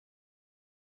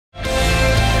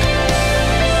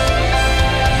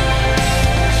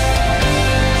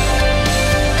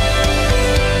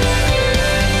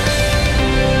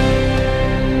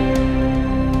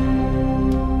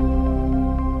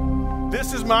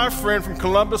my friend from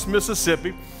Columbus,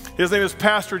 Mississippi. His name is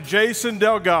Pastor Jason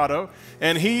Delgado,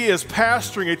 and he is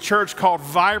pastoring a church called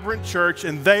Vibrant Church,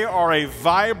 and they are a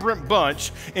vibrant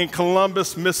bunch in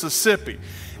Columbus, Mississippi.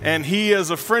 And he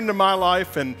is a friend of my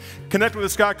life, and connected with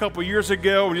this guy a couple years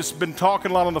ago. We've just been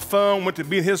talking a lot on the phone. Went to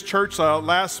be in his church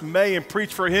last May and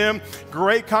preached for him.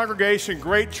 Great congregation,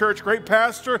 great church, great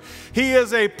pastor. He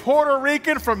is a Puerto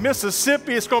Rican from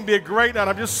Mississippi. It's going to be a great night.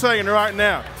 I'm just saying right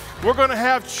now. We're going to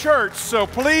have church, so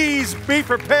please be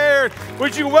prepared.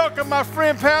 Would you welcome my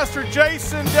friend, Pastor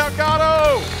Jason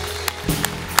Delgado?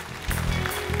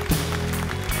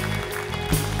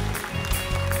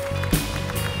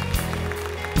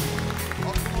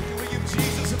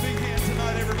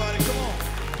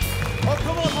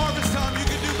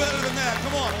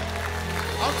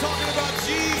 I'm talking about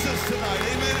Jesus tonight.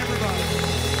 Amen, everybody.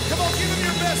 Come on, give him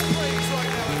your best praise right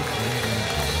now, everybody.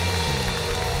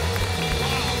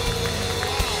 Wow.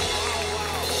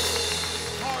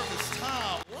 Harvest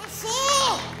time. What's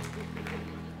up?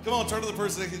 Come on, turn to the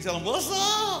person next to you and tell them, what's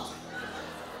up?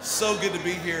 So good to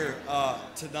be here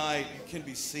tonight. You can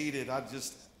be seated. I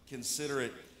just consider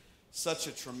it such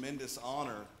a tremendous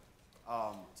honor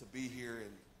to be here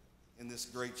in this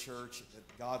great church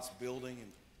that God's building,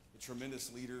 and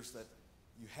tremendous leaders that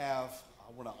you have.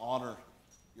 I want to honor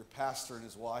your pastor and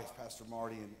his wife, Pastor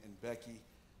Marty and Becky,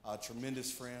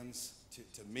 tremendous friends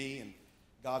to me, and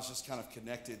God's just kind of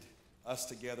connected us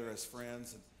together as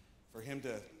friends, and for him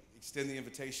to extend the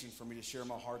invitation for me to share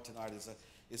my heart tonight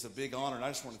is a big honor. And I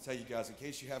just want to tell you guys, in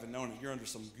case you haven't known it, you're under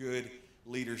some good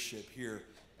leadership here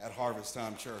at Harvest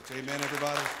Time Church. Amen,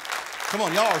 everybody? Come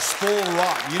on, y'all are spoiled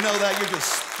rotten. You know that? You're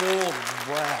just spoiled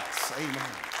brats. Amen.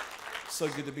 So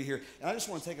good to be here. And I just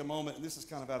want to take a moment, and this is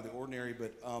kind of out of the ordinary,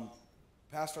 but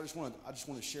Pastor, I just want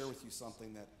to share with you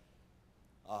something that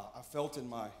I felt in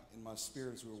my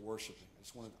spirit as we were worshiping. I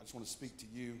just want to speak to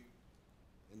you,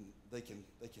 and they can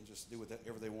just do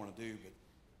whatever they want to do. But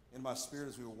in my spirit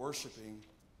as we were worshiping,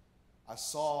 I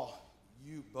saw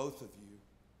you, both of you,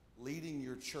 leading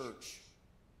your church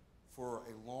for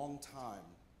a long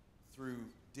time through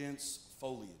dense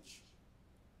foliage,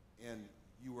 and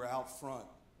you were out front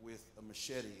with a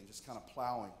machete and just kind of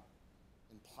plowing,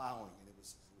 and it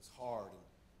was hard, and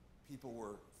people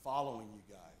were following you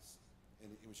guys,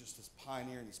 and it was just this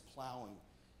pioneering, this plowing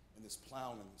and this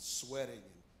sweating,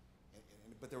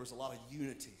 but there was a lot of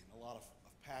unity and a lot of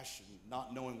passion,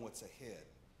 not knowing what's ahead.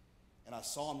 And I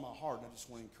saw in my heart, and I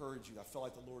just want to encourage you, I felt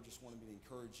like the Lord just wanted me to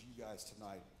encourage you guys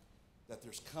tonight that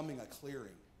there's coming a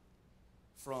clearing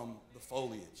from the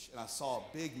foliage. And I saw a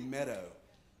big meadow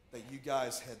that you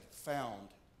guys had found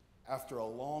after a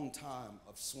long time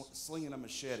of slinging a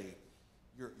machete.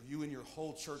 You and your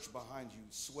whole church behind you,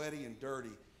 sweaty and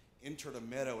dirty, entered a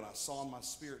meadow, and I saw in my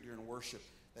spirit during worship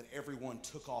that everyone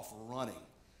took off running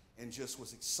and just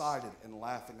was excited and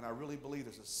laughing. And I really believe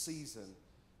there's a season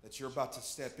that you're about to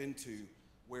step into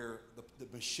where the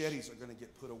machetes are going to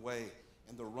get put away,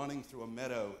 and the running through a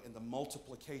meadow and the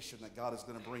multiplication that God is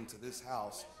going to bring to this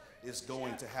house is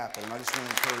going to happen. And I just want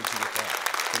to encourage you with that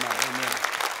tonight. Amen.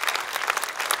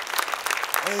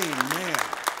 Amen.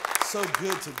 So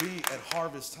good to be at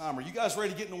Harvest Time. Are you guys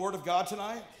ready to get in the Word of God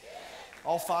tonight?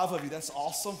 All 5 of you. That's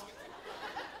awesome.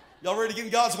 Y'all ready to get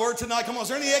in God's Word tonight? Come on. Is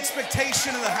there any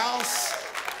expectation in the house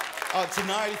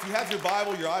tonight? If you have your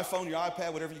Bible, your iPhone, your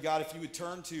iPad, whatever you got, if you would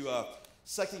turn to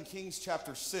 2 Kings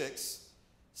chapter 6.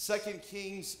 2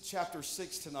 Kings chapter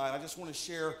 6 tonight. I just want to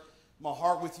share my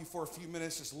heart with you for a few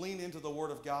minutes. Just lean into the Word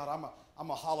of God. I'm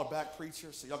a holler back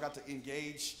preacher, so y'all got to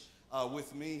engage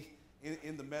with me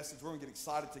in the message. We're going to get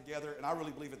excited together, and I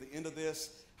really believe at the end of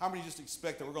this, how many just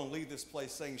expect that we're going to leave this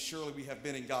place saying, surely we have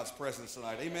been in God's presence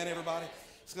tonight? Amen, everybody?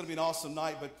 It's going to be an awesome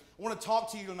night, but I want to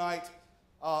talk to you tonight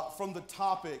from the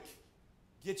topic,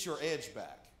 get your edge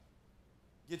back.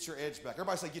 Get your edge back.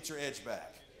 Everybody say, get your edge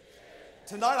back.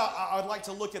 Tonight, I'd like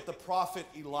to look at the prophet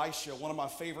Elisha, one of my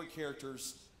favorite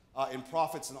characters in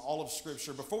prophets in all of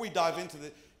Scripture. Before we dive into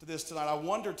this tonight, I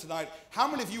wonder tonight, how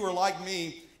many of you are like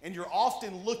me and you're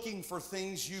often looking for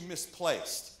things you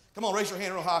misplaced? Come on, raise your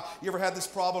hand real high. You ever had this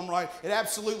problem, right? It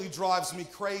absolutely drives me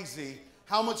crazy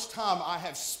how much time I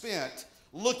have spent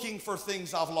looking for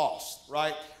things I've lost,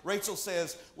 right? Rachel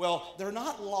says, well, they're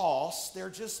not lost, they're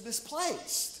just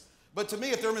misplaced. But to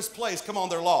me, if they're misplaced, come on,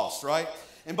 they're lost, right?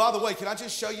 And by the way, can I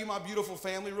just show you my beautiful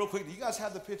family real quick? Do you guys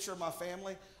have the picture of my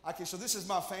family? Okay, so this is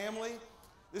my family.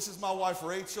 This is my wife,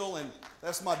 Rachel, and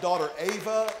that's my daughter,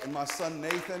 Ava, and my son,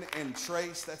 Nathan, and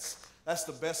Trace. That's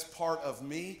the best part of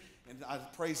me, and I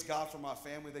praise God for my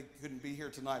family. They couldn't be here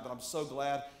tonight, but I'm so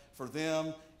glad for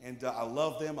them And I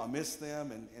love them. I miss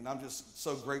them. And I'm just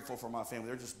so grateful for my family.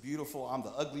 They're just beautiful. I'm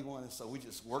the ugly one, and so we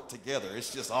just work together.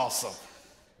 It's just awesome.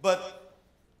 But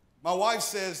my wife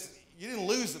says, you didn't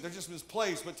lose it. They're just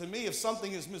misplaced. But to me, if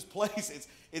something is misplaced,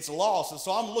 it's lost. And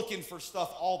so I'm looking for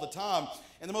stuff all the time.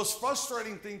 And the most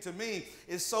frustrating thing to me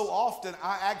is so often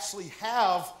I actually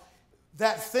have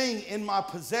that thing in my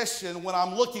possession when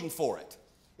I'm looking for it.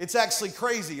 It's actually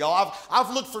crazy, y'all.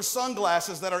 I've looked for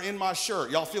sunglasses that are in my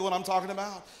shirt. Y'all feel what I'm talking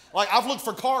about? Like, I've looked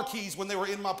for car keys when they were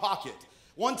in my pocket.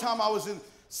 One time I was in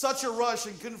such a rush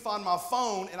and couldn't find my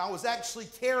phone, and I was actually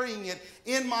carrying it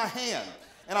in my hand.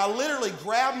 And I literally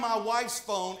grabbed my wife's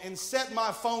phone and set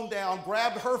my phone down,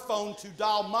 grabbed her phone to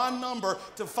dial my number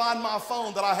to find my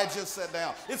phone that I had just set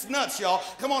down. It's nuts, y'all.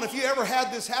 Come on, if you ever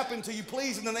had this happen to you,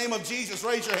 please, in the name of Jesus,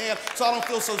 raise your hand so I don't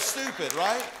feel so stupid,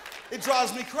 right? It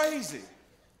drives me crazy.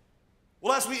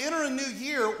 Well, as we enter a new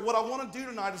year, what I want to do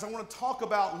tonight is I want to talk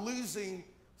about losing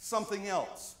something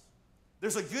else.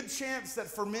 There's a good chance that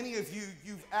for many of you,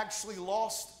 you've actually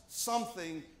lost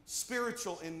something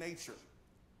spiritual in nature.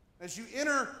 As you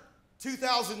enter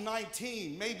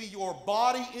 2019, maybe your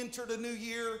body entered a new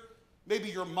year, maybe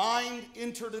your mind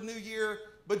entered a new year,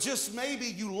 but just maybe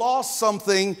you lost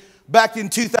something back in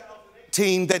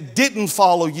 2018 that didn't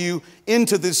follow you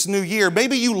into this new year.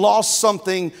 Maybe you lost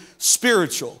something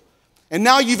spiritual. And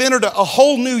now you've entered a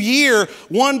whole new year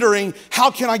wondering,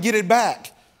 how can I get it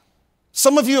back?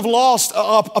 Some of you have lost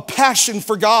a passion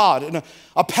for God and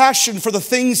a passion for the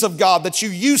things of God that you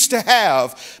used to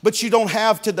have, but you don't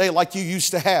have today like you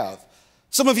used to have.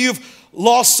 Some of you have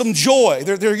lost some joy.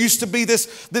 There used to be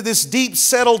this deep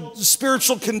settled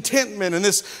spiritual contentment and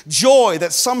this joy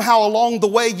that somehow along the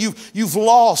way you've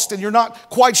lost, and you're not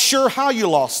quite sure how you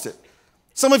lost it.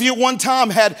 Some of you at one time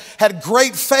had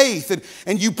great faith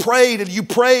and you prayed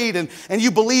and you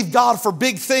believed God for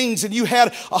big things, and you had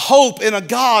a hope in a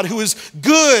God who is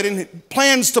good and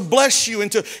plans to bless you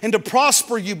and to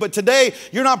prosper you. But today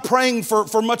you're not praying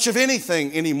for much of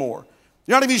anything anymore.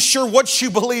 You're not even sure what you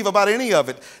believe about any of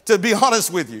it, to be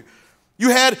honest with you. You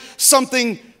had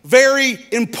something very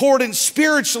important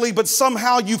spiritually, but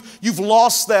somehow you've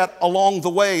lost that along the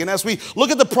way. And as we look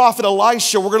at the prophet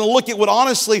Elisha, we're going to look at what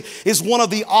honestly is one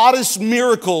of the oddest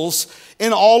miracles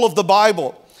in all of the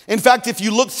Bible. In fact, if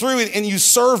you look through it and you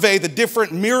survey the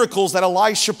different miracles that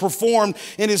Elisha performed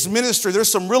in his ministry,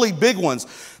 there's some really big ones.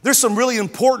 There's some really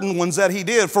important ones that he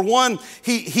did. For one,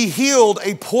 he healed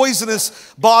a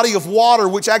poisonous body of water,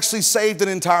 which actually saved an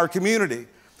entire community.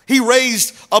 He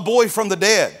raised a boy from the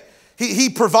dead. He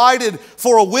provided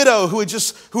for a widow who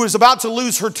was about to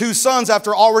lose her 2 sons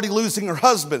after already losing her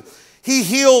husband. He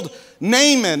healed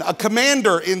Naaman, a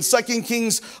commander in 2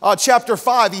 Kings chapter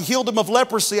 5. He healed him of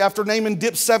leprosy after Naaman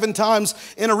dipped 7 times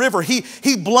in a river. He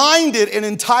blinded an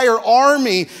entire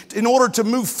army in order to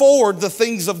move forward the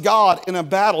things of God in a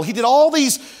battle. He did all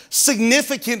these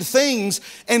significant things.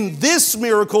 And this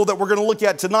miracle that we're going to look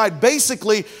at tonight,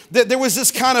 basically, there was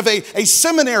this kind of a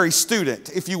seminary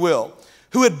student, if you will,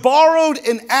 who had borrowed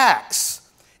an axe,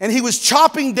 and he was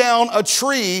chopping down a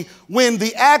tree when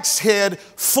the axe head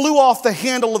flew off the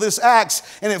handle of this axe,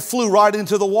 and it flew right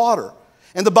into the water.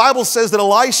 And the Bible says that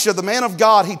Elisha, the man of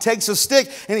God, he takes a stick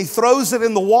and he throws it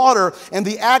in the water, and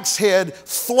the axe head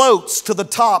floats to the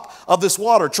top of this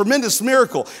water. Tremendous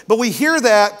miracle. But we hear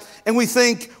that and we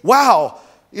think, wow,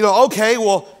 okay,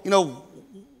 well,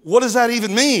 what does that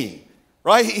even mean?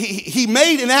 Right? He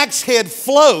made an axe head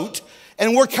float.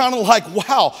 And we're kind of like,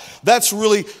 wow, that's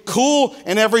really cool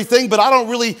and everything, but I don't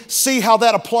really see how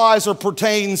that applies or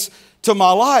pertains to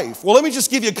my life. Well, let me just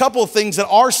give you a couple of things that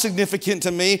are significant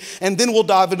to me, and then we'll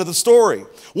dive into the story.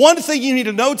 One thing you need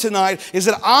to know tonight is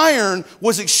that iron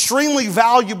was extremely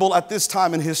valuable at this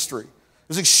time in history. It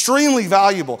was extremely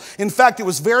valuable. In fact, it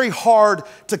was very hard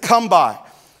to come by.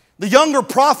 The younger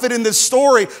prophet in this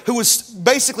story, who was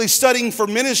basically studying for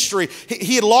ministry,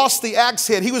 he had lost the axe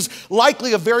head. He was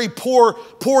likely a very poor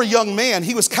young man.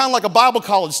 He was kind of like a Bible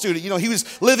college student. He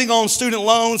was living on student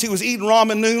loans. He was eating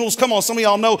ramen noodles. Come on, some of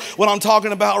y'all know what I'm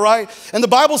talking about, right? And the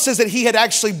Bible says that he had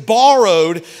actually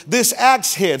borrowed this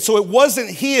axe head. So it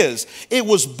wasn't his. It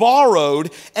was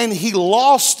borrowed, and he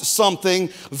lost something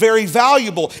very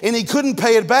valuable, and he couldn't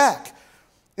pay it back.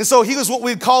 And so he was what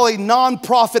we'd call a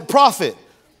non-profit prophet.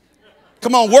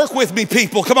 Come on, work with me,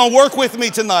 people. Come on, work with me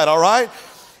tonight, all right?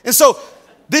 And so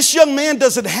this young man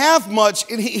doesn't have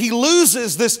much, and he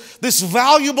loses this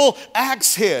valuable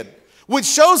axe head. Which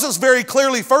shows us very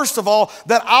clearly, first of all,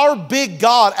 that our big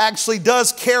God actually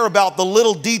does care about the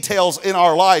little details in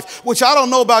our life, which I don't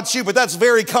know about you, but that's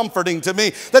very comforting to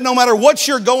me, that no matter what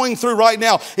you're going through right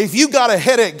now, if you got a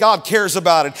headache, God cares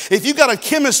about it. If you got a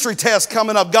chemistry test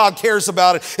coming up, God cares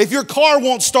about it. If your car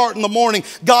won't start in the morning,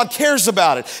 God cares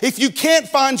about it. If you can't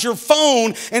find your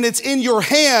phone and it's in your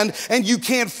hand and you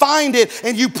can't find it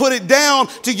and you put it down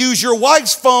to use your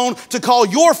wife's phone to call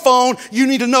your phone, you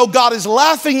need to know God is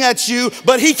laughing at you,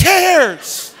 but He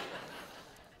cares.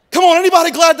 Come on, anybody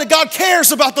glad that God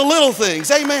cares about the little things?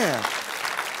 Amen.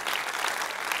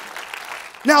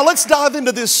 Now let's dive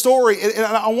into this story, and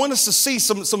I want us to see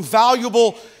some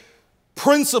valuable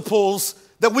principles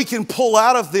that we can pull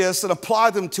out of this and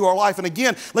apply them to our life. And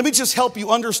again, let me just help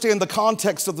you understand the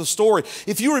context of the story.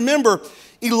 If you remember,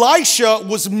 Elisha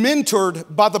was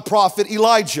mentored by the prophet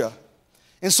Elijah.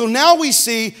 And so now we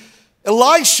see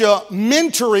Elisha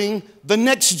mentoring the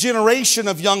next generation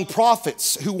of young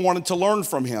prophets who wanted to learn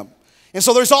from him. And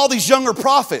so there's all these younger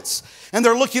prophets, and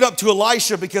they're looking up to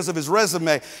Elisha because of his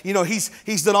resume. You know,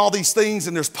 he's done all these things,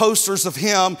 and there's posters of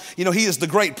him. You know, he is the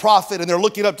great prophet, and they're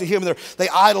looking up to him, and they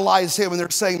idolize him, and they're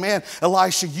saying, man,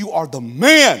 Elisha, you are the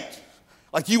man.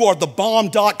 Like you are the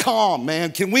bomb.com,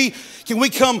 man. Can we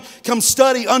come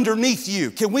study underneath you?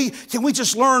 Can we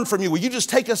just learn from you? Will you just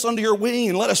take us under your wing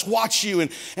and let us watch you and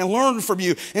learn from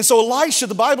you? And so Elisha,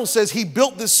 the Bible says, he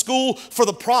built this school for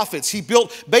the prophets. He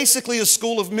built basically a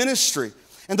school of ministry.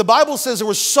 And the Bible says there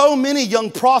were so many young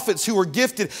prophets who were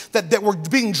gifted that were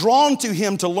being drawn to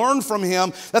him to learn from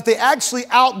him that they actually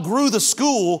outgrew the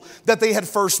school that they had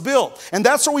first built. And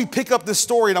that's where we pick up this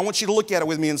story, and I want you to look at it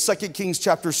with me in 2 Kings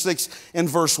chapter 6 and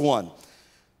verse 1.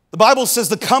 The Bible says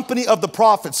the company of the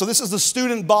prophets, so this is the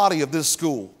student body of this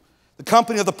school. The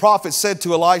company of the prophets said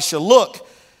to Elisha, look,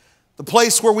 the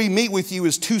place where we meet with you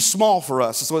is too small for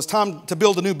us, so it's time to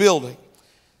build a new building.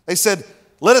 They said,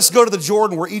 let us go to the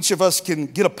Jordan where each of us can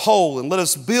get a pole and let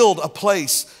us build a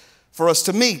place for us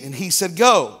to meet. And he said,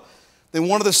 go. Then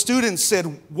one of the students said,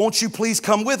 won't you please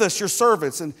come with us, your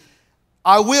servants? And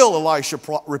I will, Elisha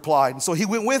replied. And so he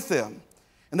went with them.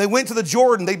 And they went to the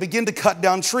Jordan. They began to cut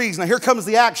down trees. Now here comes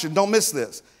the action. Don't miss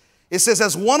this. It says,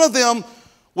 as one of them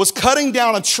was cutting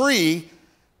down a tree,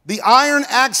 the iron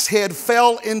axe head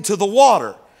fell into the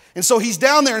water. And so he's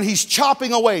down there and he's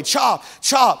chopping away, chop,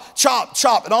 chop, chop,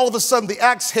 chop. And all of a sudden the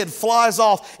axe head flies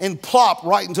off and plop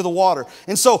right into the water.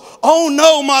 And so, oh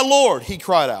no, my Lord, he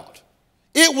cried out.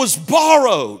 It was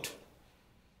borrowed.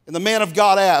 And the man of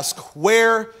God asked,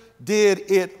 where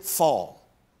did it fall?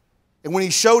 And when he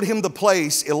showed him the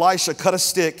place, Elisha cut a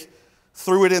stick,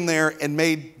 threw it in there, and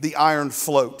made the iron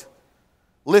float.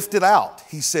 Lift it out,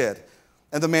 he said.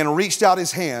 And the man reached out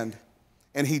his hand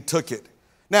and he took it.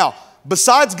 Now,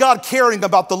 besides God caring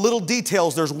about the little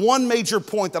details, there's one major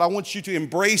point that I want you to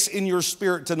embrace in your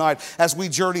spirit tonight as we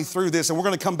journey through this. And we're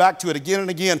going to come back to it again and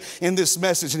again in this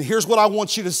message. And here's what I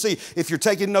want you to see. If you're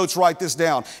taking notes, write this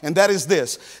down. And that is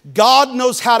this. God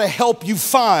knows how to help you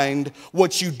find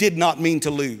what you did not mean to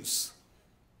lose.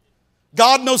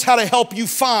 God knows how to help you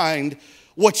find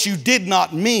what you did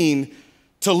not mean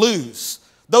to lose.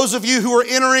 Those of you who are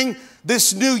entering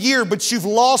this new year, but you've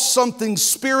lost something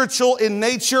spiritual in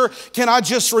nature, can I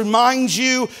just remind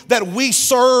you that we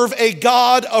serve a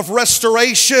God of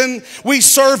restoration. We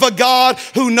serve a God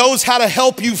who knows how to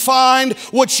help you find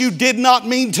what you did not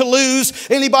mean to lose.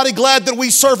 Anybody glad that we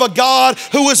serve a God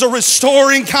who is a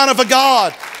restoring kind of a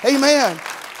God? Amen.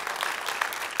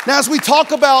 Now, as we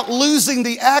talk about losing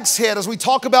the axe head, as we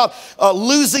talk about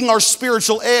losing our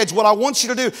spiritual edge, what I want you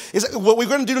to do is, what we're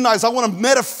going to do tonight is I want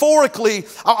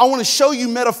to show you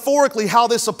metaphorically how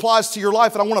this applies to your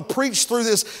life, and I want to preach through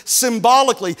this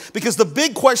symbolically, because the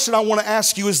big question I want to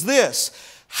ask you is this: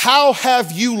 how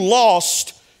have you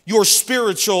lost your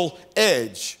spiritual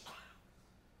edge?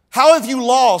 How have you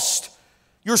lost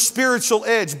your spiritual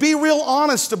edge? Be real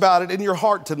honest about it in your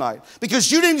heart tonight.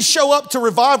 Because you didn't show up to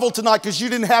revival tonight because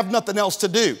you didn't have nothing else to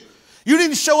do. You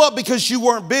didn't show up because you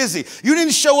weren't busy. You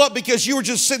didn't show up because you were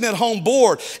just sitting at home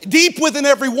bored. Deep within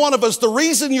every one of us, the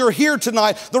reason you're here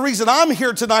tonight, the reason I'm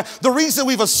here tonight, the reason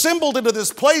we've assembled into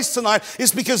this place tonight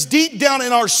is because deep down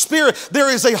in our spirit, there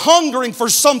is a hungering for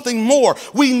something more.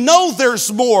 We know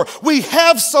there's more. We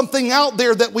have something out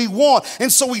there that we want.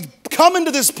 And so we come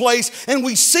into this place and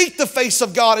we seek the face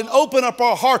of God and open up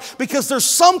our heart because there's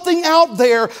something out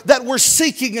there that we're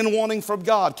seeking and wanting from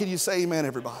God. Can you say amen,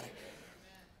 everybody?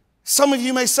 Some of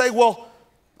you may say, well,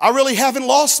 I really haven't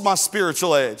lost my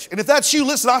spiritual edge. And if that's you,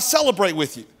 listen, I celebrate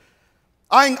with you.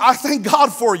 I thank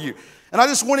God for you. And I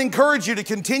just want to encourage you to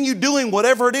continue doing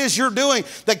whatever it is you're doing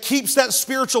that keeps that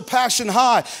spiritual passion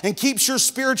high and keeps your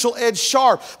spiritual edge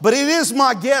sharp. But it is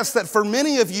my guess that for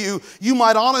many of you, you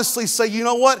might honestly say, you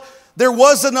know what? There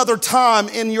was another time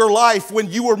in your life when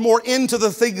you were more into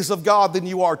the things of God than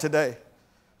you are today.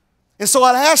 And so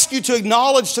I'd ask you to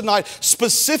acknowledge tonight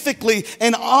specifically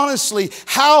and honestly,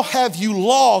 how have you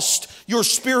lost your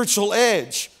spiritual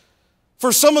edge?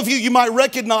 For some of you, you might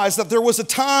recognize that there was a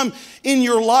time in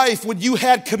your life when you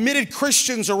had committed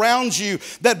Christians around you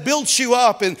that built you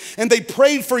up and they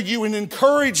prayed for you and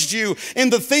encouraged you in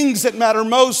the things that matter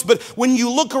most. But when you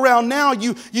look around now,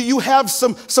 you have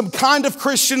some kind of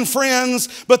Christian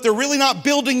friends, but they're really not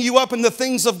building you up in the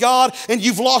things of God, and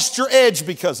you've lost your edge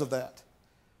because of that.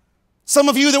 Some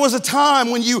of you, there was a time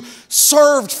when you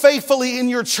served faithfully in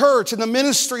your church, in the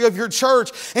ministry of your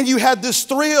church, and you had this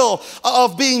thrill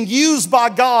of being used by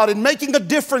God and making a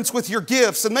difference with your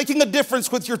gifts and making a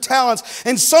difference with your talents.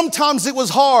 And sometimes it was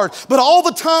hard, but all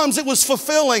the times it was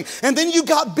fulfilling. And then you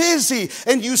got busy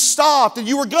and you stopped and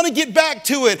you were going to get back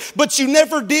to it, but you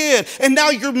never did. And now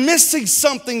you're missing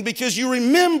something because you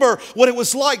remember what it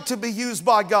was like to be used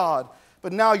by God.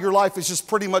 But now your life is just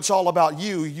pretty much all about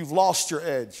you. You've lost your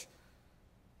edge.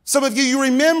 Some of you, you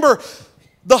remember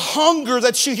the hunger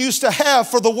that you used to have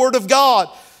for the Word of God.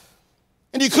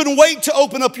 And you couldn't wait to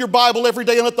open up your Bible every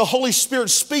day and let the Holy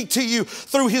Spirit speak to you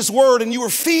through His Word. And you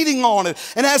were feeding on it.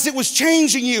 And as it was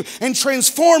changing you and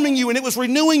transforming you and it was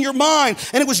renewing your mind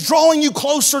and it was drawing you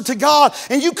closer to God.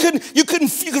 And you could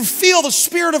feel the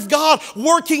Spirit of God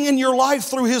working in your life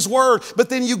through His Word. But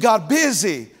then you got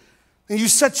busy. And you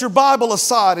set your Bible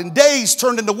aside, and days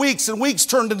turned into weeks, and weeks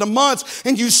turned into months,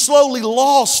 and you slowly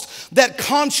lost that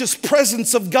conscious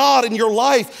presence of God in your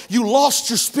life. You lost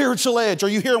your spiritual edge. Are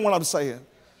you hearing what I'm saying?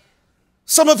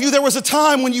 Some of you, there was a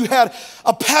time when you had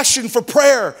a passion for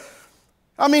prayer.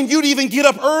 I mean, you'd even get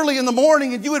up early in the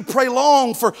morning and you would pray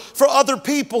long for other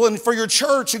people and for your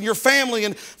church and your family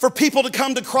and for people to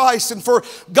come to Christ and for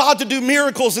God to do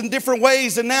miracles in different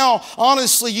ways. And now,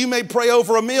 honestly, you may pray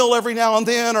over a meal every now and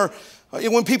then, or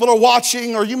when people are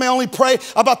watching, or you may only pray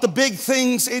about the big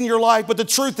things in your life. But the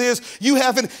truth is, you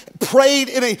haven't prayed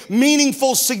in a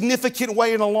meaningful, significant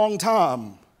way in a long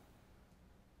time.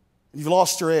 You've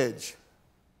lost your edge.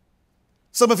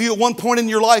 Some of you at one point in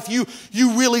your life, you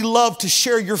really loved to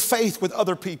share your faith with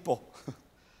other people.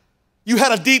 You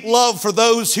had a deep love for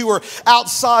those who were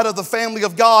outside of the family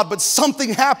of God, but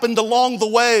something happened along the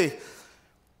way.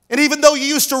 And even though you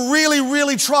used to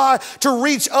really try to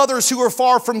reach others who are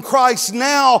far from Christ,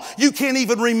 now you can't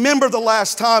even remember the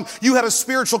last time you had a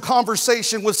spiritual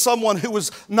conversation with someone who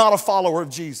was not a follower of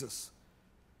Jesus.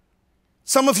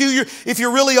 Some of you, if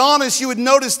you're really honest, you would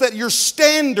notice that your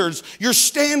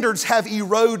standards have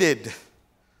eroded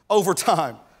over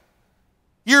time.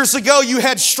 Years ago, you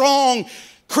had strong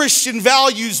Christian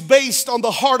values based on the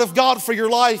heart of God for your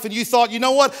life. And you thought, you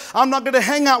know what? I'm not going to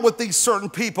hang out with these certain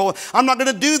people. I'm not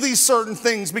going to do these certain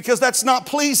things because that's not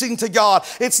pleasing to God.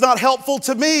 It's not helpful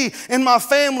to me and my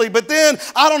family. But then,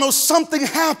 I don't know, something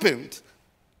happened.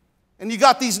 And you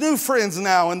got these new friends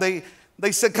now, and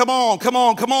they said, come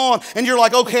on. And you're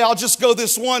like, okay, I'll just go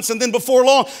this once. And then before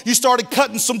long, you started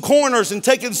cutting some corners and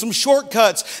taking some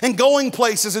shortcuts and going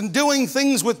places and doing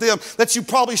things with them that you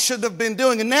probably shouldn't have been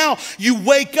doing. And now you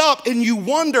wake up and you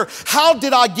wonder, how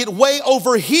did I get way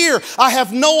over here? I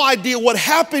have no idea what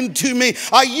happened to me.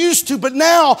 I used to, but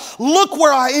now look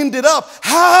where I ended up.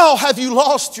 How have you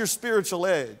lost your spiritual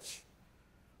edge?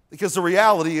 Because the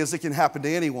reality is it can happen to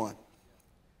anyone.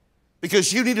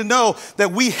 Because you need to know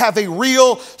that we have a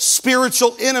real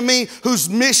spiritual enemy whose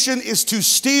mission is to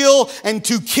steal and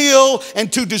to kill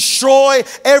and to destroy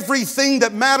everything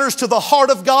that matters to the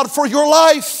heart of God for your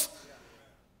life.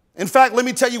 In fact, let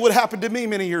me tell you what happened to me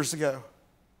many years ago.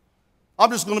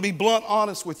 I'm just going to be blunt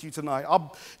honest with you tonight.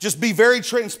 I'll just be very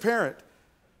transparent.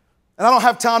 And I don't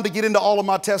have time to get into all of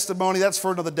my testimony. That's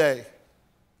for another day.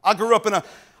 I grew up in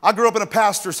a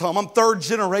pastor's home. I'm third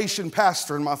generation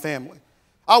pastor in my family.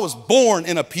 I was born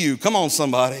in a pew. Come on,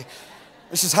 somebody.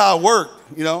 This is how it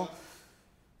worked, you know.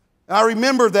 And I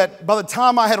remember that by the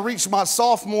time I had reached my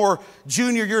sophomore,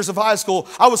 junior years of high school,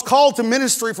 I was called to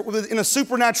ministry in a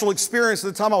supernatural experience at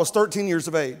the time I was 13 years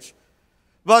of age.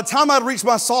 By the time I had reached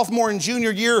my sophomore and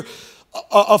junior year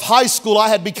of high school, I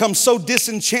had become so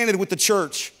disenchanted with the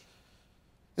church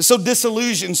and so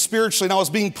disillusioned spiritually, and I was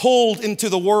being pulled into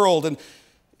the world and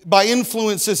by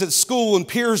influences at school and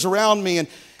peers around me,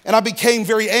 and I became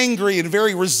very angry and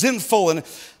very resentful. And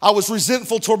I was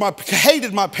resentful toward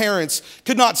hated my parents,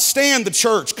 could not stand the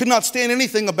church, could not stand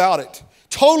anything about it.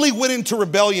 Totally went into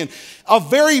rebellion. A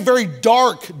very, very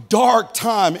dark, dark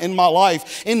time in my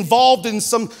life, involved in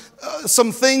some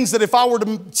things that if I were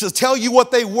to tell you what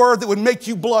they were, that would make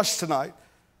you blush tonight.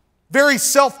 Very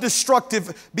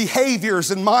self-destructive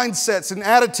behaviors and mindsets and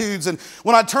attitudes. And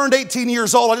when I turned 18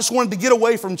 years old, I just wanted to get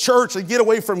away from church and get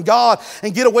away from God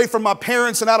and get away from my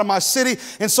parents and out of my city.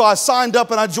 And so I signed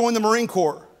up and I joined the Marine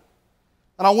Corps.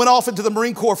 And I went off into the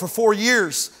Marine Corps for 4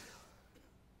 years.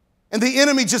 And the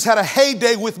enemy just had a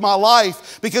heyday with my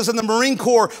life, because in the Marine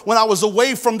Corps, when I was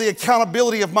away from the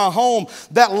accountability of my home,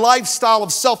 that lifestyle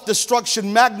of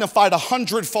self-destruction magnified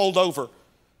 100-fold over.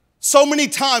 So many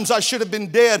times I should have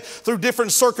been dead through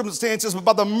different circumstances, but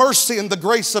by the mercy and the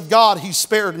grace of God, He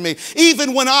spared me.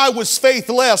 Even when I was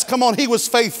faithless, come on, He was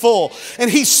faithful.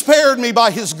 And He spared me by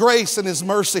His grace and His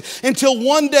mercy. Until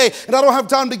one day, and I don't have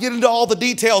time to get into all the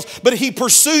details, but He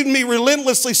pursued me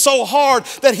relentlessly so hard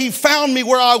that He found me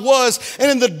where I was.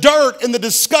 And in the dirt and the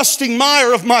disgusting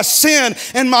mire of my sin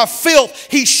and my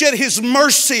filth, He shed His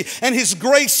mercy and His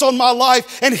grace on my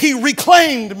life, and He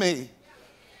reclaimed me.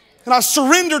 And I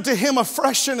surrendered to Him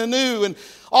afresh and anew, and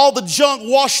all the junk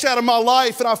washed out of my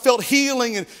life, and I felt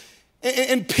healing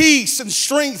and peace and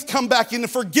strength come back into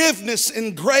forgiveness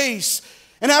and grace.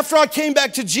 And after I came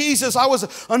back to Jesus, I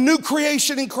was a new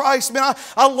creation in Christ. Man,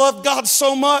 I loved God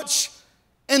so much.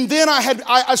 And then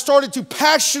I started to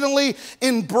passionately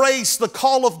embrace the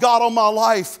call of God on my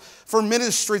life for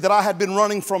ministry that I had been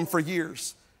running from for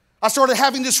years. I started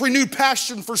having this renewed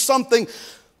passion for something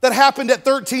that happened at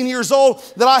 13 years old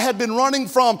that I had been running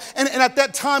from. And at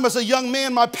that time, as a young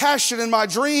man, my passion and my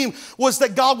dream was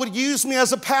that God would use me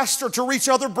as a pastor to reach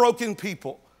other broken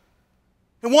people.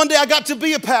 And one day I got to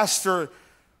be a pastor. And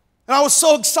I was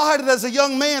so excited as a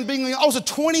young man. I was a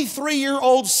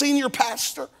 23-year-old senior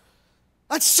pastor.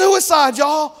 That's suicide,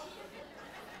 y'all.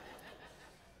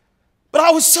 But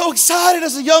I was so excited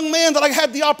as a young man that I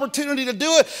had the opportunity to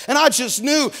do it. And I just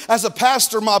knew as a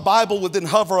pastor, my Bible would then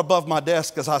hover above my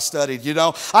desk as I studied, you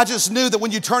know. I just knew that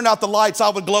when you turned out the lights, I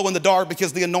would glow in the dark,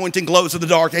 because the anointing glows in the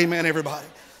dark. Amen, everybody.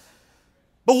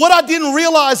 But what I didn't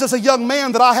realize as a young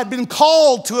man, that I had been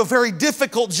called to a very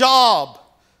difficult job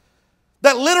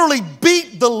that literally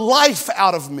beat the life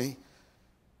out of me.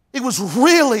 It was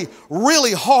really,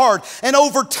 really hard. And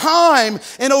over time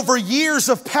and over years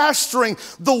of pastoring,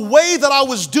 the way that I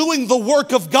was doing the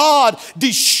work of God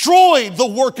destroyed the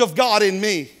work of God in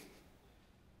me.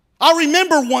 I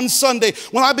remember one Sunday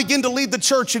when I began to lead the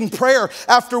church in prayer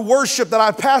after worship that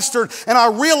I pastored, and I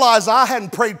realized I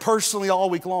hadn't prayed personally all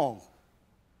week long.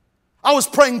 I was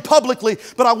praying publicly,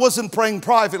 but I wasn't praying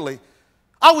privately.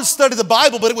 I would study the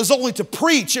Bible, but it was only to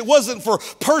preach. It wasn't for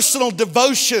personal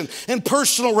devotion and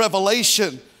personal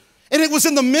revelation. And it was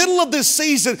in the middle of this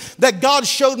season that God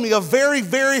showed me a very,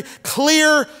 very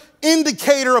clear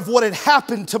indicator of what had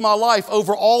happened to my life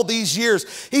over all these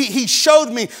years. He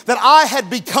showed me that I had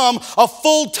become a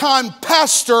full-time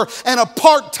pastor and a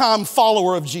part-time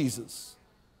follower of Jesus.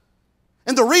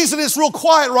 And the reason it's real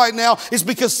quiet right now is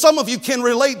because some of you can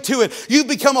relate to it. You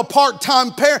become a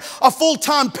part-time parent, a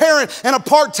full-time parent, and a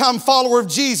part-time follower of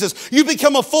Jesus. You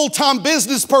become a full-time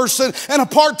business person and a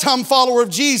part-time follower of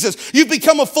Jesus. You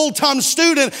become a full-time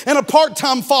student and a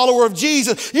part-time follower of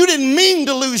Jesus. You didn't mean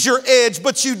to lose your edge,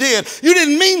 but you did. You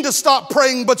didn't mean to stop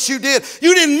praying, but you did.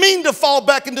 You didn't mean to fall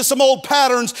back into some old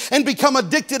patterns and become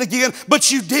addicted again,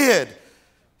 but you did.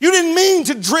 You didn't mean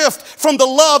to drift from the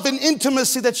love and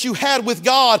intimacy that you had with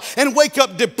God and wake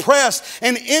up depressed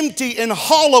and empty and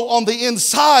hollow on the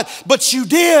inside, but you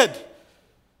did.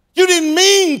 You didn't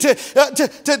mean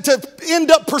to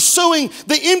end up pursuing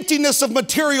the emptiness of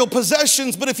material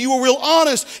possessions, but if you were real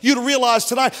honest, you'd realize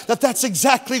tonight that that's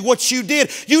exactly what you did.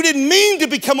 You didn't mean to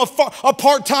become a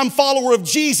part-time follower of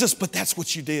Jesus, but that's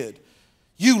what you did.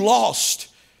 You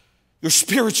lost your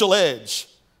spiritual edge.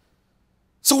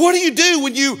 So what do you do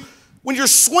when you're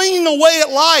swinging away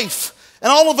at life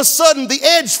and all of a sudden the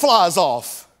edge flies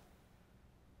off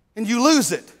and you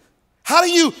lose it? How do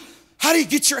you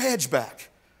get your edge back?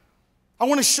 I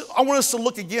want us to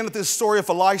look again at this story of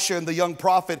Elisha and the young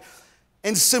prophet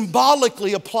and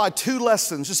symbolically apply two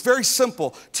lessons, just very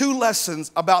simple, two lessons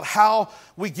about how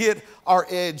we get our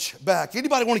edge back.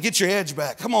 Anybody want to get your edge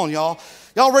back? Come on, y'all.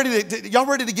 Y'all ready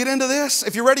to get into this?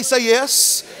 If you're ready, say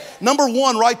yes. Number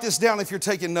one, write this down if you're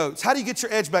taking notes. How do you get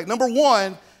your edge back? Number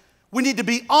one, we need to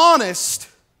be honest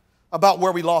about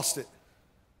where we lost it.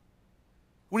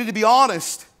 We need to be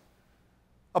honest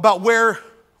about where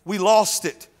we lost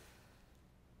it.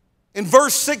 In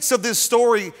verse 6 of this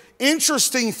story,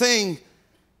 interesting thing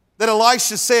that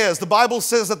Elisha says, the Bible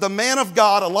says that the man of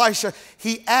God, Elisha,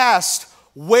 he asked,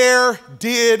 where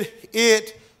did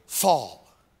it fall?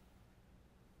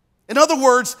 In other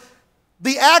words,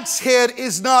 the axe head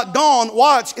is not gone.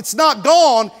 Watch, it's not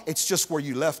gone. It's just where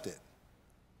you left it.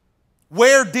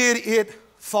 Where did it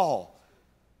fall?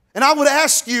 And I would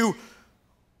ask you,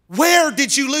 where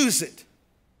did you lose it?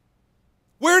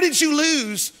 Where did you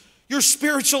lose your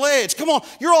spiritual edge? Come on,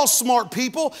 you're all smart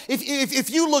people. If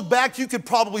you look back, you could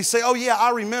probably say, oh yeah,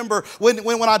 I remember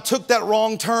when I took that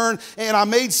wrong turn and I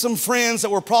made some friends that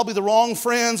were probably the wrong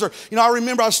friends. Or, I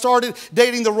remember I started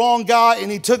dating the wrong guy and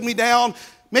he took me down.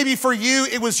 Maybe for you,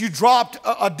 it was you dropped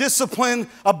a discipline,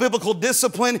 a biblical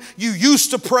discipline. You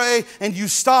used to pray and you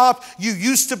stopped. You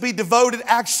used to be devoted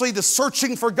actually to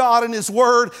searching for God and His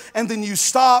Word, and then you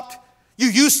stopped. You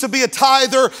used to be a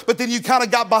tither, but then you kind of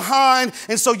got behind,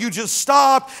 and so you just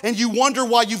stopped, and you wonder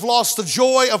why you've lost the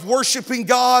joy of worshiping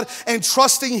God and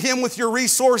trusting Him with your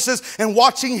resources and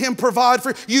watching Him provide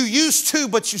for you. You used to,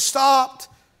 but you stopped.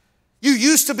 You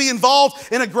used to be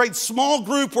involved in a great small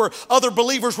group where other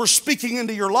believers were speaking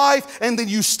into your life, and then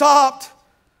you stopped.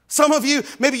 Some of you,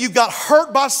 maybe you got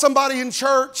hurt by somebody in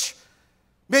church.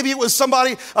 Maybe it was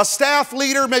somebody, a staff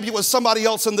leader, maybe it was somebody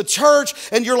else in the church,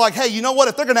 and you're like, hey, you know what?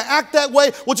 If they're going to act that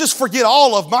way, well, just forget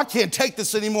all of them. I can't take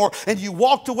this anymore. And you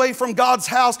walked away from God's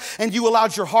house, and you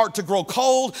allowed your heart to grow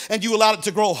cold, and you allowed it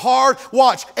to grow hard.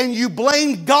 Watch, and you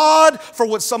blamed God for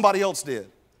what somebody else did.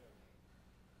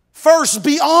 First,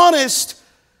 be honest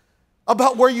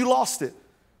about where you lost it.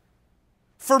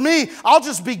 For me, I'll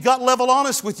just be gut level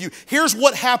honest with you. Here's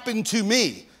what happened to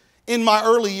me in my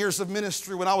early years of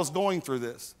ministry when I was going through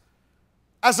this.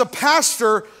 As a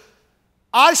pastor,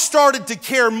 I started to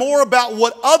care more about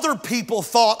what other people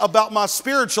thought about my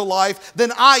spiritual life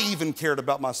than I even cared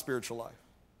about my spiritual life.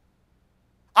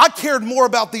 I cared more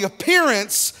about the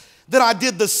appearance than I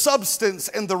did the substance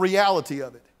and the reality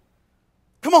of it.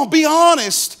 Come on, be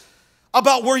honest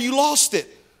about where you lost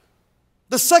it.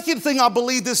 The second thing I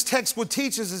believe this text would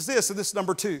teach us is this, and this is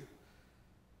number 2.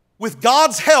 With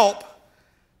God's help,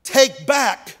 take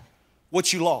back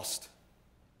what you lost.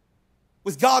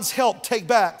 With God's help, take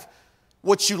back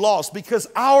what you lost, because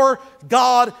our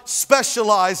God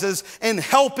specializes in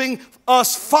helping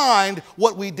us find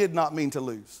what we did not mean to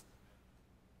lose.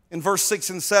 In verse 6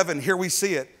 and 7, here we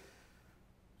see it.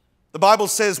 The Bible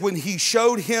says, when He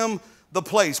showed him the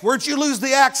place. Where'd you lose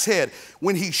the axe head?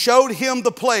 When He showed him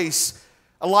the place,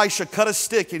 Elisha cut a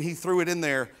stick and he threw it in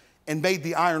there and made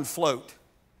the iron float.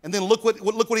 And then look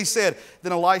what he said.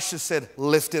 Then Elisha said,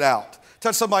 lift it out.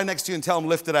 Touch somebody next to you and tell them,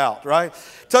 lift it out, right?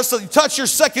 Touch your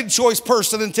second choice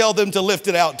person and tell them to lift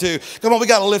it out too. Come on, we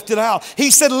got to lift it out.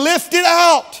 He said, lift it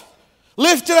out.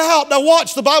 Lift it out. Now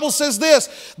watch, the Bible says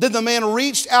this. Then the man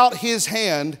reached out his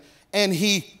hand and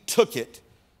he took it.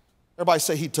 Everybody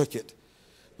say he took it.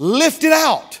 Lift it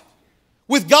out.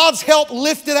 With God's help,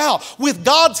 lift it out. With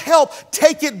God's help,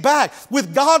 take it back.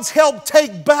 With God's help,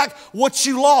 take back what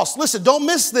you lost. Listen, don't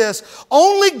miss this.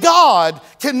 Only God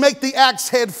can make the axe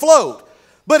head float.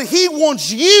 But He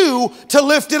wants you to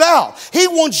lift it out. He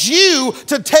wants you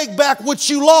to take back what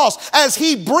you lost as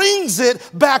He brings it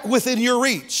back within your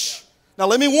reach. Now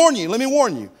let me warn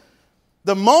you.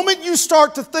 The moment you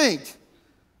start to think,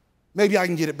 maybe I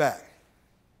can get it back.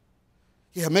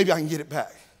 Yeah, maybe I can get it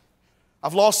back.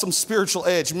 I've lost some spiritual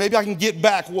edge. Maybe I can get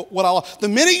back what I lost. The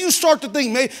minute you start to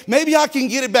think, maybe I can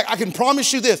get it back, I can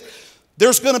promise you this.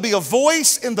 There's going to be a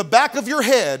voice in the back of your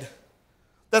head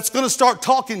that's going to start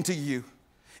talking to you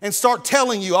and start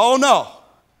telling you, oh no,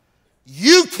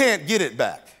 you can't get it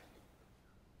back.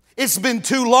 It's been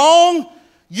too long.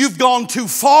 You've gone too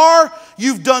far.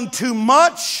 You've done too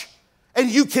much. And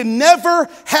you can never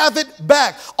have it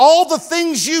back. All the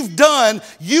things you've done,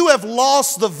 you have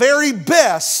lost the very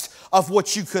best of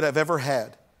what you could have ever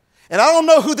had. And I don't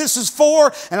know who this is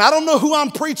for, and I don't know who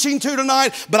I'm preaching to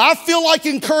tonight, but I feel like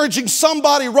encouraging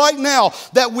somebody right now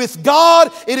that with God,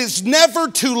 it is never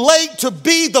too late to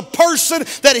be the person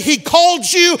that He called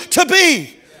you to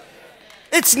be.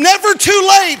 It's never too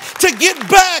late to get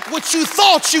back what you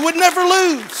thought you would never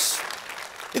lose.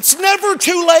 It's never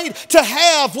too late to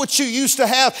have what you used to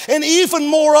have, and even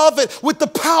more of it with the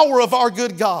power of our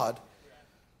good God.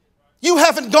 You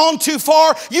haven't gone too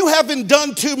far. You haven't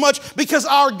done too much, because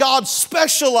our God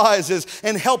specializes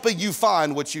in helping you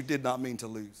find what you did not mean to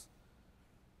lose.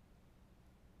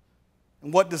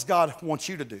 And what does God want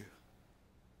you to do?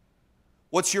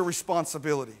 What's your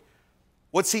responsibility?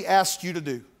 What's He asked you to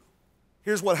do?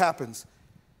 Here's what happens.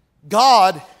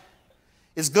 God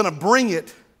is going to bring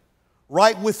it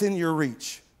right within your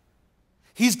reach.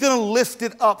 He's going to lift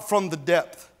it up from the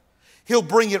depth. He'll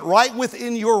bring it right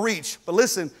within your reach. But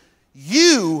listen,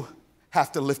 you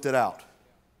have to lift it out.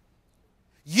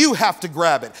 You have to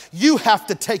grab it. You have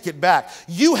to take it back.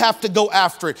 You have to go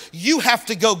after it. You have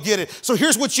to go get it. So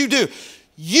here's what you do.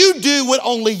 You do what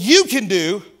only you can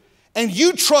do, and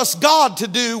you trust God to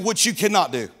do what you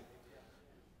cannot do.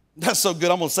 That's so good.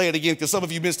 I'm going to say it again because some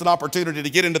of you missed an opportunity to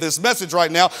get into this message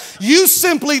right now. You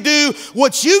simply do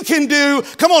what you can do.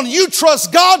 Come on, you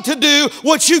trust God to do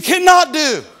what you cannot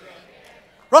do.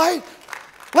 Right?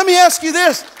 Let me ask you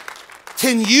this.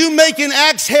 Can you make an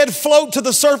axe head float to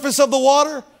the surface of the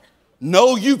water?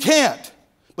 No, you can't.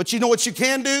 But you know what you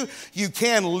can do? You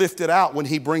can lift it out when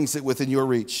he brings it within your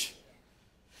reach.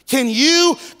 Can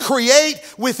you create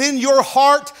within your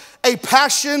heart a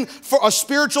passion for a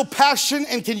spiritual passion?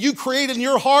 And can you create in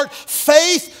your heart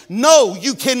faith? No,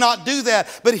 you cannot do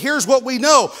that. But here's what we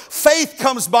know. Faith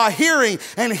comes by hearing,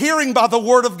 and hearing by the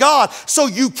word of God. So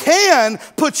you can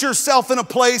put yourself in a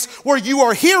place where you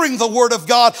are hearing the word of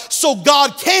God so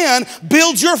God can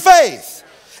build your faith.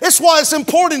 It's why it's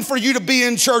important for you to be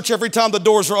in church every time the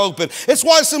doors are open. It's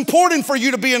why it's important for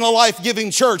you to be in a life-giving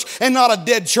church and not a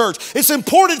dead church. It's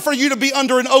important for you to be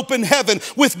under an open heaven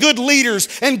with good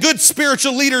leaders and good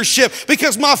spiritual leadership,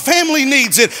 because my family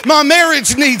needs it, my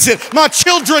marriage needs it, my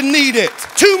children need it.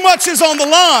 Too much is on the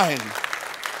line.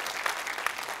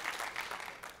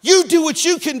 You do what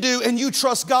you can do, and you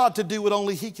trust God to do what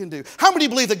only he can do. How many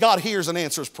believe that God hears and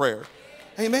answers prayer?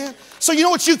 Amen. So you know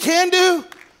what you can do?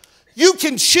 You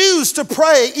can choose to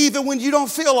pray even when you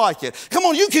don't feel like it. Come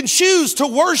on, you can choose to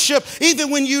worship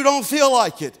even when you don't feel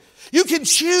like it. You can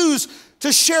choose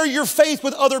to share your faith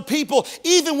with other people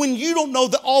even when you don't know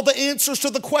all the answers to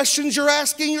the questions you're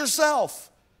asking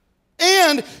yourself.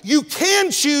 And you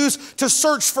can choose to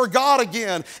search for God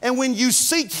again. And when you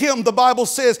seek him, the Bible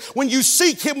says, when you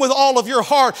seek him with all of your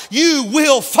heart, you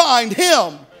will find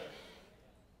him.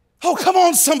 Oh, come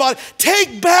on, somebody.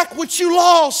 Take back what you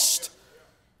lost.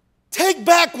 Take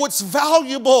back what's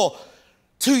valuable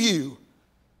to you.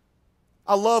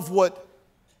 I love what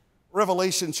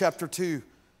Revelation chapter 2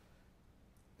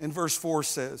 and verse 4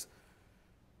 says.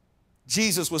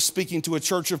 Jesus was speaking to a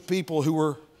church of people who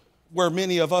were where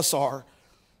many of us are.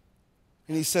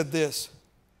 And he said this.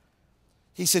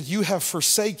 He said, you have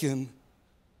forsaken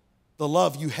the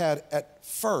love you had at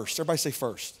first. Everybody say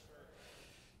first.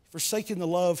 Forsaken the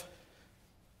love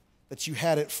that you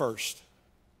had at first.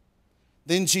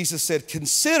 Then Jesus said,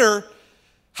 consider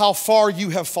how far you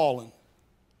have fallen.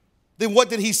 Then what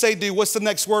did he say do? What's the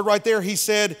next word right there? He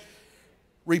said,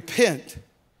 repent.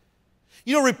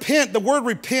 You know, repent, the word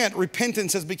repent,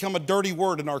 repentance has become a dirty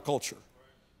word in our culture.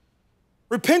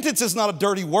 Repentance is not a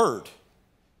dirty word.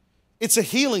 It's a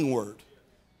healing word.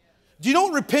 Do you know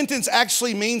what repentance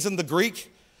actually means in the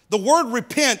Greek? The word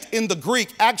repent in the Greek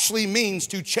actually means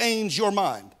to change your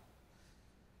mind.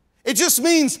 It just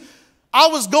means I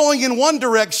was going in one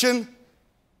direction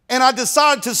and I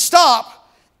decided to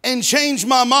stop and change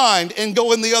my mind and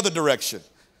go in the other direction.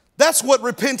 That's what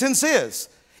repentance is.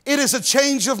 It is a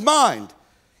change of mind.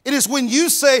 It is when you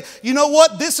say, you know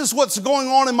what, this is what's going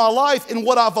on in my life and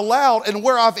what I've allowed and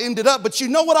where I've ended up. But you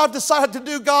know what I've decided to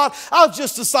do, God? I've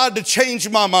just decided to change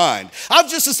my mind. I've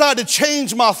just decided to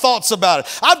change my thoughts about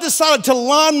it. I've decided to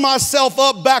line myself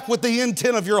up back with the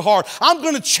intent of your heart. I'm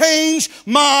going to change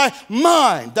my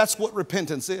mind. That's what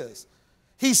repentance is.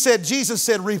 He said, Jesus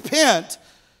said, repent.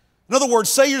 In other words,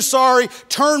 say you're sorry,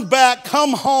 turn back,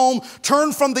 come home,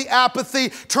 turn from the apathy,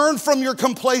 turn from your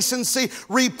complacency,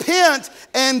 repent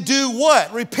and do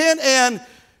what? Repent and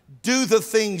do the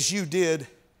things you did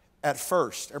at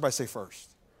first. Everybody say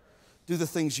first. Do the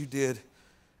things you did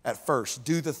at first.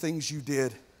 Do the things you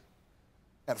did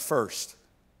at first.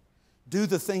 Do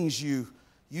the things you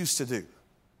used to do.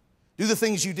 Do the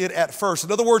things you did at first.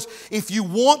 In other words, if you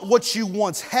want what you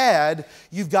once had,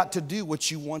 you've got to do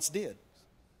what you once did.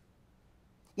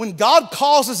 When God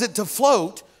causes it to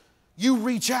float, you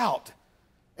reach out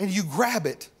and you grab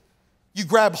it. You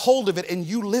grab hold of it and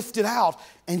you lift it out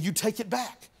and you take it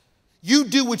back. You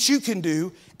do what you can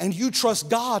do and you trust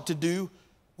God to do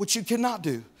what you cannot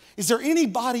do. Is there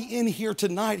anybody in here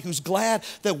tonight who's glad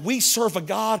that we serve a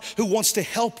God who wants to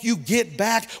help you get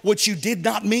back what you did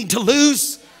not mean to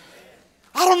lose?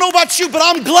 I don't know about you, but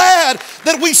I'm glad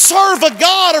that we serve a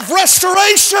God of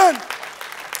restoration.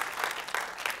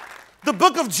 The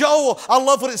book of Joel, I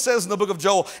love what it says in the book of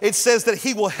Joel. It says that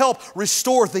he will help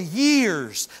restore the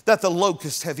years that the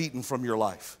locusts have eaten from your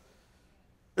life.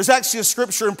 There's actually a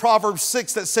scripture in Proverbs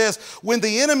 6 that says when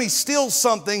the enemy steals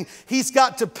something, he's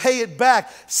got to pay it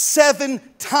back 7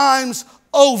 times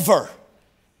over.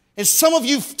 And some of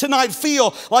you tonight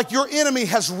feel like your enemy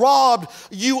has robbed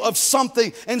you of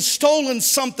something and stolen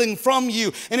something from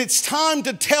you. And it's time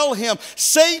to tell him,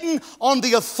 Satan, on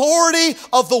the authority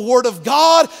of the Word of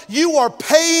God, you are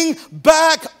paying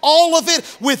back all of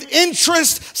it with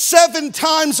interest 7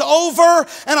 times over.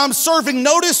 And I'm serving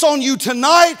notice on you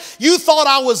tonight. You thought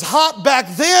I was hot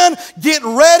back then. Get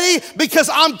ready, because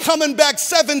I'm coming back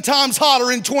 7 times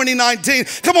hotter in 2019.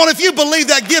 Come on, if you believe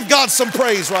that, give God some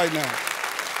praise right now.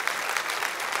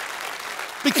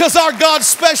 Because our God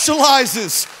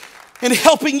specializes in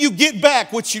helping you get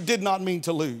back what you did not mean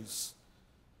to lose.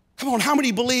 Come on, how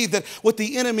many believe that what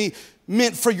the enemy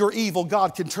meant for your evil,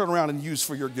 God can turn around and use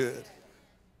for your good?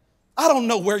 I don't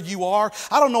know where you are.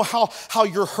 I don't know how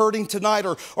you're hurting tonight,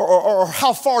 or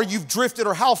how far you've drifted,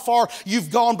 or how far you've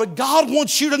gone, but God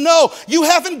wants you to know you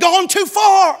haven't gone too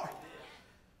far.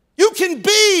 You can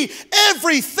be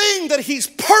everything that He's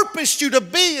purposed you to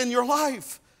be in your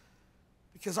life,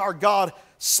 because our God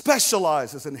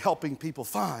specializes in helping people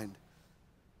find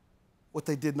what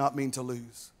they did not mean to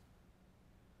lose.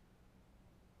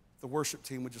 The worship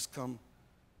team would just come.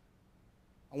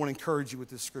 I want to encourage you with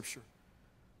this scripture.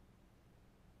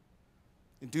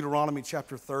 In Deuteronomy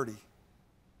chapter 30,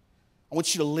 I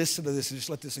want you to listen to this and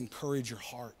just let this encourage your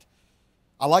heart.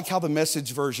 I like how the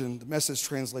Message version, the Message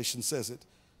translation says it.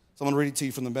 So I'm going to read it to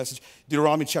you from the Message.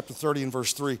 Deuteronomy chapter 30 and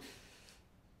verse 3.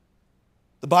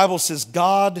 The Bible says,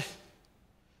 God,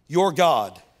 your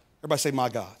God, everybody say my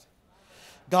God.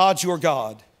 God, your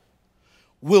God,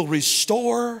 will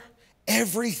restore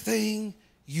everything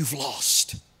you've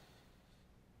lost.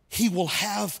 He will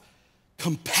have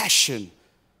compassion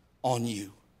on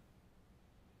you.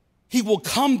 He will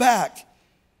come back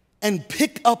and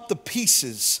pick up the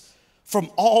pieces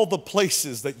from all the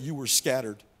places that you were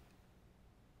scattered.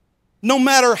 No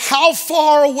matter how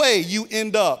far away you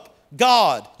end up,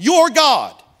 God, your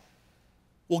God,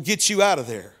 will get you out of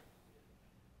there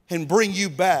and bring you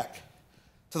back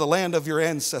to the land of your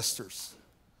ancestors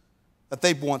that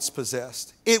they once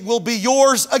possessed. It will be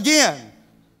yours again.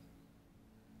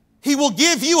 He will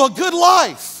give you a good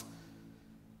life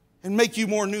and make you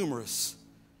more numerous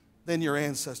than your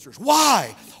ancestors.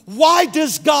 Why? Why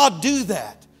does God do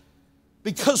that?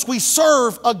 Because we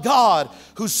serve a God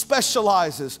who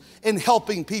specializes in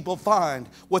helping people find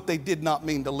what they did not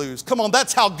mean to lose. Come on,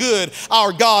 that's how good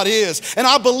our God is. And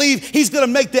I believe He's going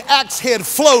to make the axe head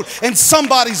float in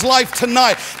somebody's life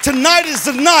tonight. Tonight is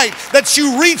the night that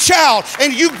you reach out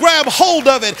and you grab hold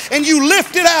of it and you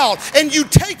lift it out and you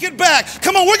take it back.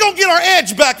 Come on, we're going to get our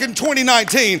edge back in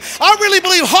 2019. I really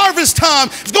believe harvest time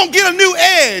is going to get a new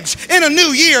edge in a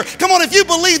new year. Come on, if you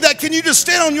believe that, can you just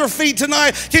stand on your feet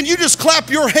tonight? Can you just clap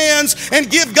your hands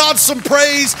and give God some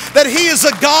praise that He is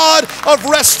a God of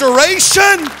restoration,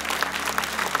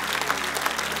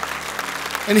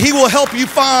 and He will help you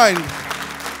find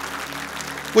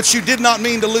what you did not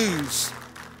mean to lose.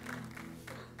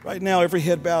 Right now, every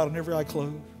head bowed and every eye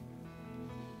closed.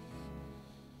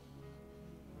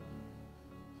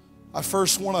 I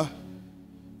first want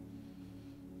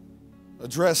to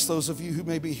address those of you who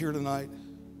may be here tonight.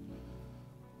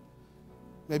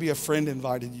 Maybe a friend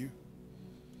invited you.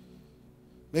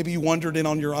 Maybe you wandered in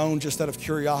on your own just out of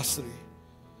curiosity.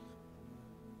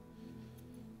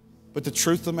 But the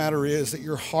truth of the matter is that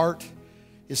your heart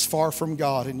is far from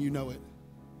God and you know it.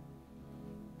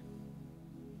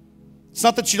 It's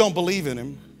not that you don't believe in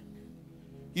Him.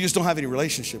 You just don't have any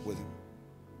relationship with Him.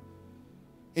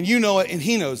 And you know it and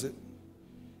He knows it.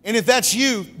 And if that's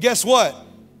you, guess what?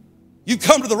 You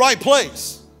come to the right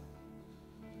place.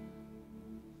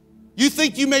 You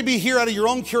think you may be here out of your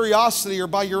own curiosity or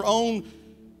by your own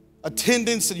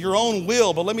attendance and your own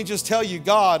will, but let me just tell you,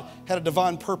 God had a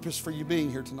divine purpose for you being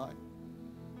here tonight.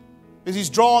 Because He's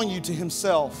drawing you to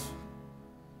Himself.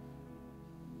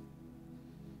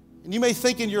 And you may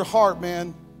think in your heart,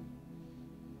 man,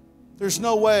 there's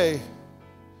no way,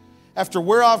 after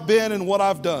where I've been and what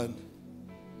I've done,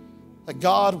 that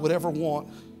God would ever want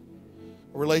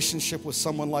a relationship with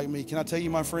someone like me. Can I tell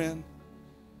you, my friend,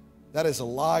 that is a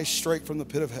lie straight from the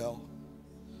pit of hell.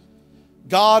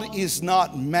 God is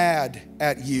not mad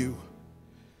at you.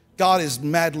 God is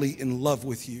madly in love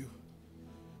with you,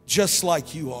 just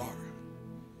like you are.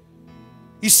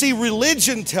 You see,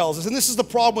 religion tells us, and this is the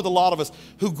problem with a lot of us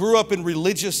who grew up in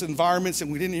religious environments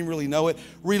and we didn't even really know it.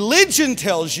 Religion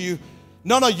tells you,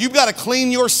 no, you've got to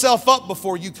clean yourself up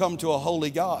before you come to a holy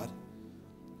God.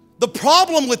 The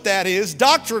problem with that is,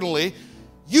 doctrinally,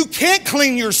 you can't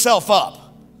clean yourself up.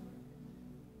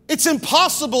 It's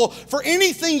impossible for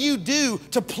anything you do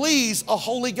to please a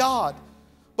holy God.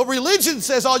 But religion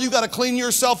says, oh, you got to clean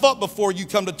yourself up before you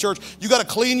come to church. You got to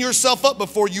clean yourself up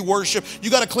before you worship. You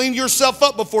got to clean yourself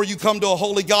up before you come to a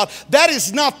holy God. That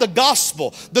is not the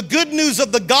gospel. The good news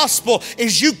of the gospel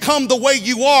is you come the way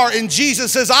you are, and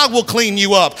Jesus says, I will clean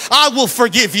you up. I will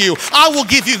forgive you. I will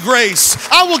give you grace.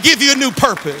 I will give you a new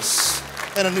purpose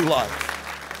and a new life.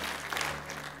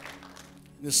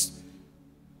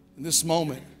 In this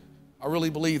moment, I really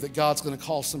believe that God's going to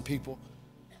call some people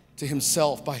to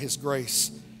himself by his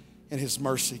grace and his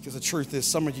mercy. Because the truth is,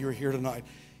 some of you are here tonight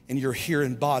and you're here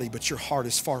in body, but your heart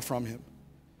is far from him.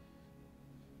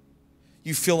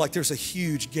 You feel like there's a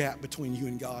huge gap between you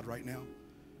and God right now.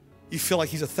 You feel like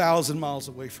he's 1,000 miles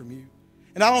away from you.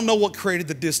 And I don't know what created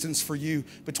the distance for you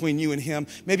between you and him.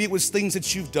 Maybe it was things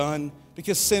that you've done,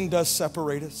 because sin does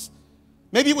separate us.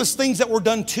 Maybe it was things that were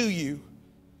done to you.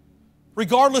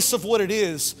 Regardless of what it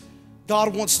is,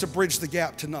 God wants to bridge the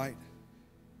gap tonight.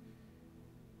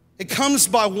 It comes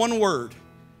by one word,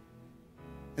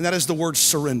 and that is the word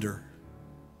surrender.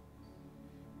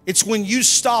 It's when you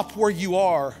stop where you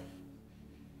are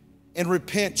and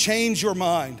repent, change your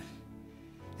mind,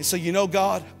 and say, you know,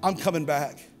 God, I'm coming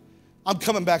back. I'm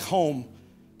coming back home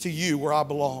to you where I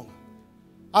belong.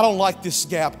 I don't like this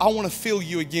gap. I want to feel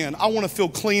you again. I want to feel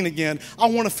clean again. I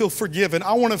want to feel forgiven.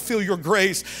 I want to feel your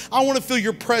grace. I want to feel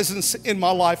your presence in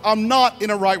my life. I'm not in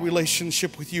a right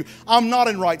relationship with you. I'm not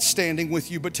in right standing with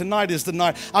you, but tonight is the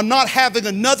night. I'm not having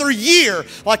another year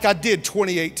like I did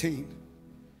 2018.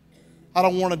 I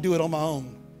don't want to do it on my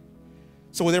own.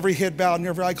 So with every head bowed and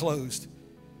every eye closed,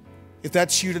 if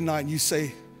that's you tonight and you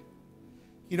say,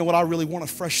 you know what, I really want a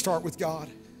fresh start with God.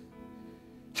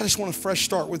 I just want a fresh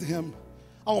start with him.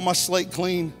 I want my slate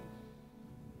clean.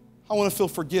 I want to feel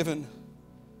forgiven.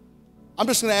 I'm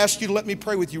just going to ask you to let me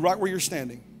pray with you right where you're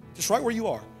standing. Just right where you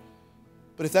are.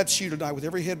 But if that's you tonight, with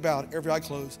every head bowed, every eye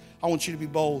closed, I want you to be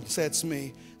bold. Say, it's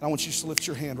me. And I want you to lift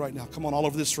your hand right now. Come on, all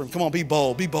over this room. Come on, be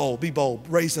bold, be bold, be bold.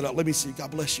 Raise it up. Let me see you.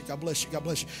 God bless you. God bless you. God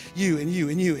bless you. You and you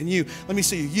and you and you. Let me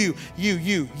see you.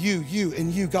 You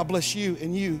and you. God bless you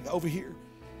and you over here.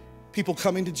 People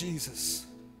coming to Jesus.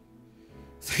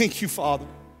 Thank you, Father.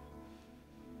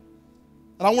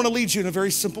 And I want to lead you in a very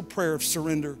simple prayer of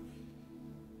surrender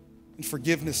and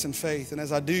forgiveness and faith. And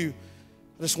as I do,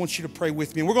 I just want you to pray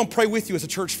with me. And we're going to pray with you as a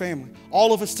church family.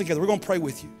 All of us together. We're going to pray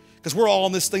with you because we're all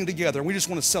on this thing together. And we just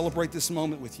want to celebrate this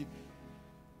moment with you.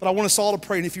 But I want us all to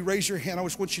pray. And if you raise your hand, I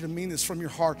just want you to mean this from your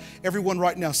heart. Everyone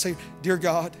right now say, dear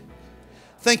God,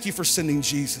 thank you for sending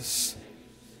Jesus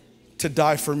to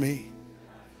die for me.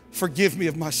 Forgive me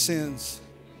of my sins.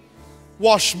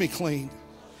 Wash me clean.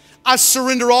 I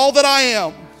surrender all that I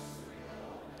am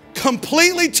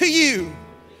completely to you.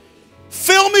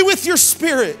 Fill me with your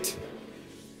spirit.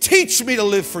 Teach me to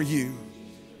live for you.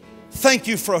 Thank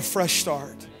you for a fresh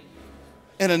start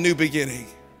and a new beginning.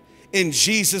 In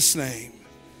Jesus' name.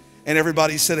 And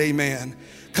everybody said amen.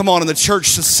 Come on in the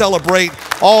church to celebrate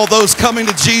all those coming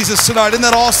to Jesus tonight. Isn't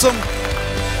that awesome?